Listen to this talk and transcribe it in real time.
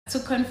to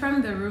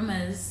confirm the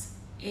rumors,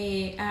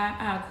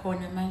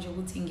 akhona manje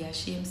ukuthi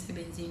ngiyashiya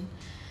emsebenzini.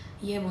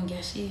 Yebo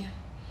ngiyashiya.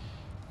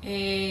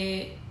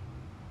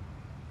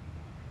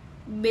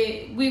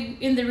 We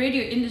in the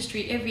radio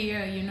industry every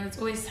year, you know, it's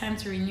always time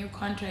to renew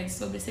contracts.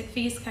 So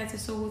besekufika isikhathi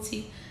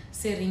sokuthi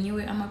se renew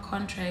ama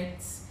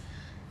contracts.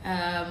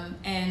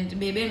 And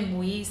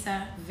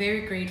bebengibuyisa,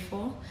 very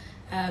grateful.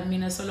 You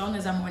know, so long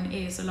as I'm on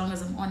air, so long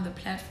as I'm on the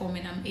platform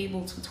and I'm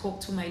able to talk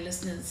to my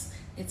listeners,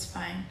 it's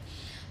fine.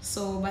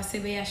 So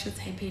basebe yasho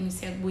typeni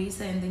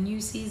siyakubuyisa in the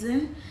new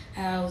season.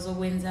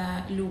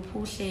 Uzokwenza luphu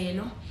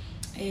uhlelo.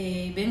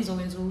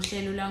 Bengizokwenza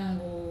uhlelo la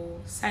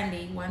ngo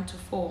Sunday 1 to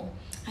 4.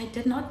 I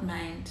did not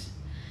mind.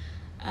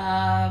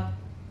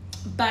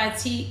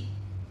 But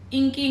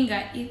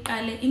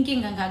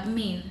inkinga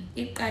ngakumina.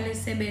 Iqale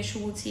sebesho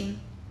ukuthi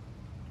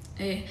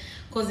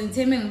because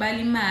ngitheme ngibala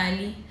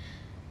imali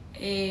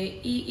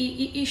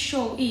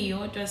i-show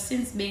iyodwa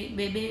since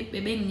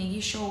bebenginika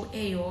i-show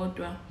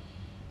eyodwa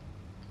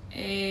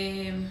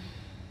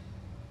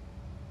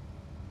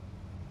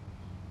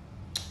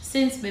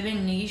since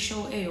bebenginika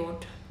i-show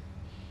eyodwa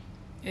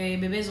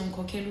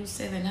bebezongikhokhela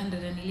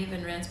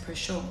u711 rands per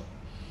show.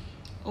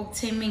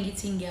 Okutheme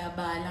ngithi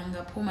ngiyabala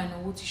ngaphuma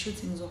nokuthi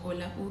shooting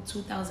ngizohola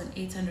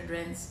u2800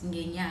 rands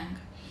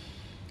ngenyanga.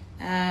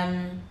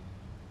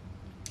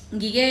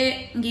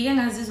 Ngike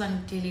ngazizwa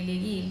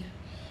ngidelelekile.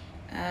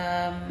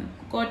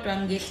 Kodwa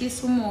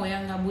ngehlisa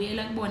umoya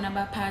ngabuyela kubona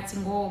abaphathi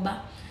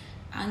ngoba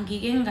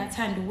angike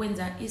ngingathanda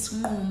ukwenza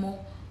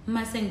isinqumo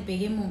uma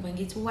sengibheke emuva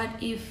ngithi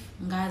what if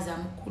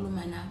ngazama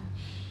ukukhuluma nabo.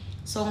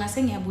 So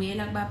ngase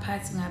ngiyabuyela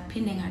kubaphathi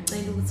ngaphinde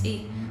ngacela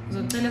ukuthi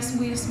ngizocela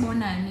sibuye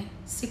sibonane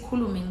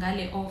sikhulume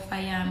ngale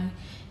offer yami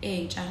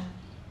entsha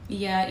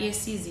ye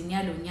season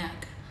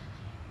yalonyaka.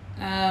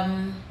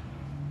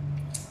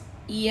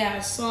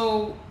 Yeah,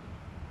 so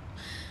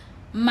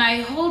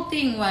my whole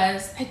thing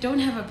was I don't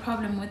have a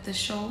problem with the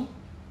show,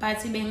 but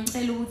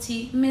bengicela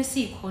ukuthi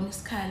mesikhona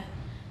isikhala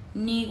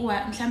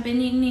nikwa mhlambe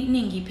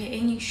ningiphe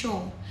enye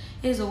show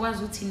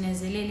ezokwazi ukuthi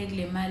nezelele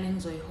kule mali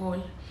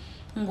engizoyihola.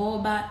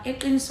 Ngoba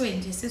eqinisweni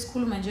nje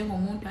sesikhuluma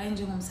njengomuntu hayi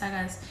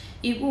njengomsakazi,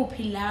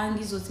 ikuphi la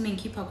ngizothi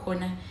mengikhipha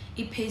khona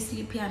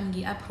i-payslip yami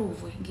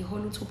ngi-approve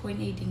ngihola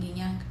u2.8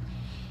 ngenyanga.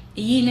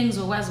 Yini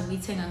engizokwazi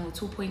ukuyithenga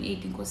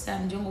ngo2.8 inkosi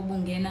yami njengoba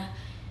ungena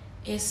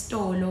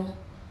esitolo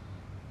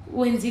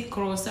wenza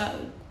igrosa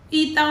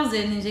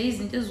 1000 nje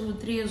izinto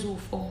ezu3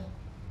 ezu4.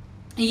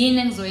 Yini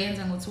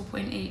engizoyenza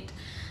ngo2.8?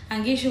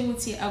 Angisho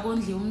ukuthi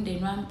akondli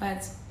umndeni wami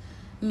but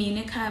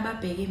mina ekhaya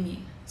babheke mina.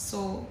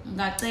 So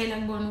ngacela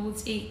kubona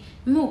ukuthi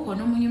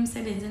imukhona omunye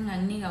umsebenzi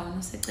enginganika wona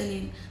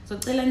oseceleni.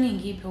 Ngizocela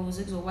ningiphe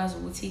ukuze kuzokwazi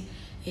ukuthi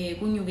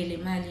kunyuke le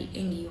mali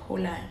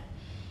engiyiholayo.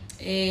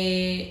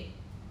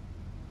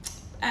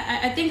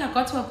 I think I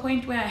got to a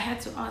point where I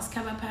had to ask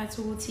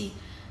abaphathi ukuthi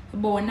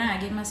bona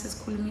ke mase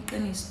sikhuluma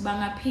iqiniso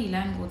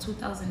bangaphila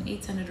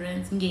ngo2800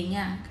 rands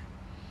ngenyanga.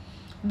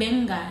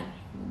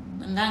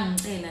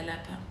 Ngangicela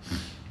lapha.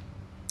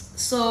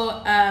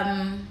 So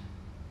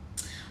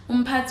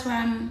umphathi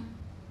wami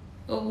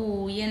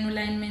okuyena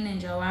uline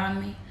manager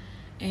wami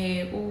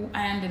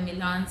uAyanda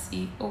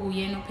Milansi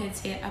okuyena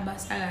ophethe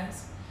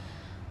abasakazi.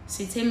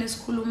 Sitheme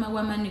sikhuluma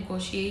kwama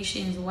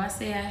negotiations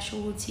wase yasho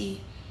ukuthi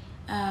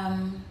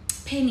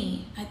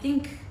Penny, I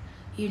think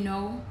you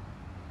know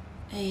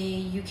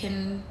you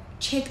can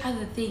check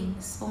other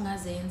things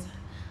ongazenza.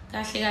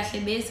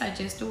 Kahle be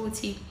suggest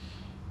ukuthi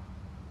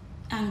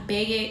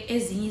angibheke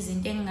ezinye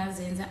izinto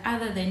engingazenza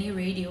other than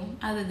radio,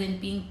 other than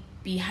being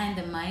behind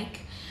the mic,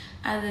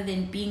 other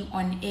than being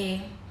on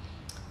air.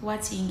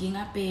 Wathi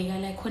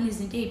ngingabheka like khona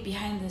izinto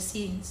behind the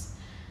scenes.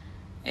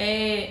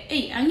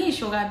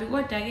 Angisho kabi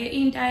kodwa ke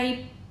into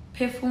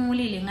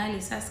ayiphefumulile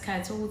ngalesa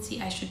sikhathi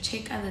ukuthi I should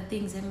check other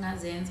things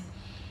engingazenza.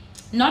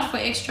 Not for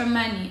extra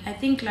money. I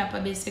think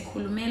lapha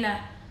besekhulumela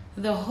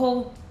the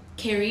whole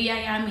career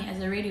yami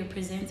as a radio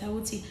presenter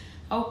ukuthi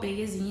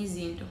awubheke ezinye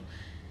izinto.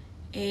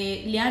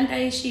 Liyanta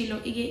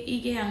eshilo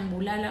ike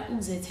yangibulala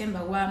ukuzethemba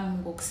kwami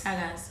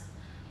ngokusakaza.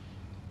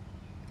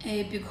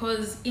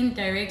 Because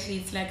indirectly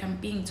it's like I'm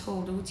being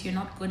told that you're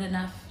not good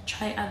enough,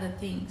 try other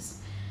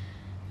things.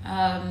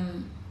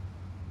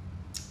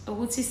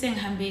 Ukuthi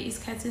sengihambe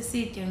isikhathi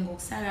eside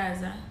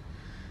ngokusakaza.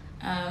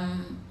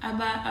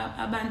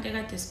 Abantu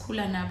ekade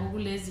sikhula nabo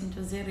kulezi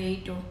zinto ze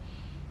radio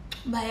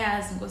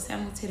bayazi Nkosi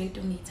yami ukuthi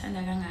radio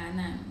ngiyithanda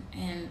kangakanani,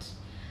 and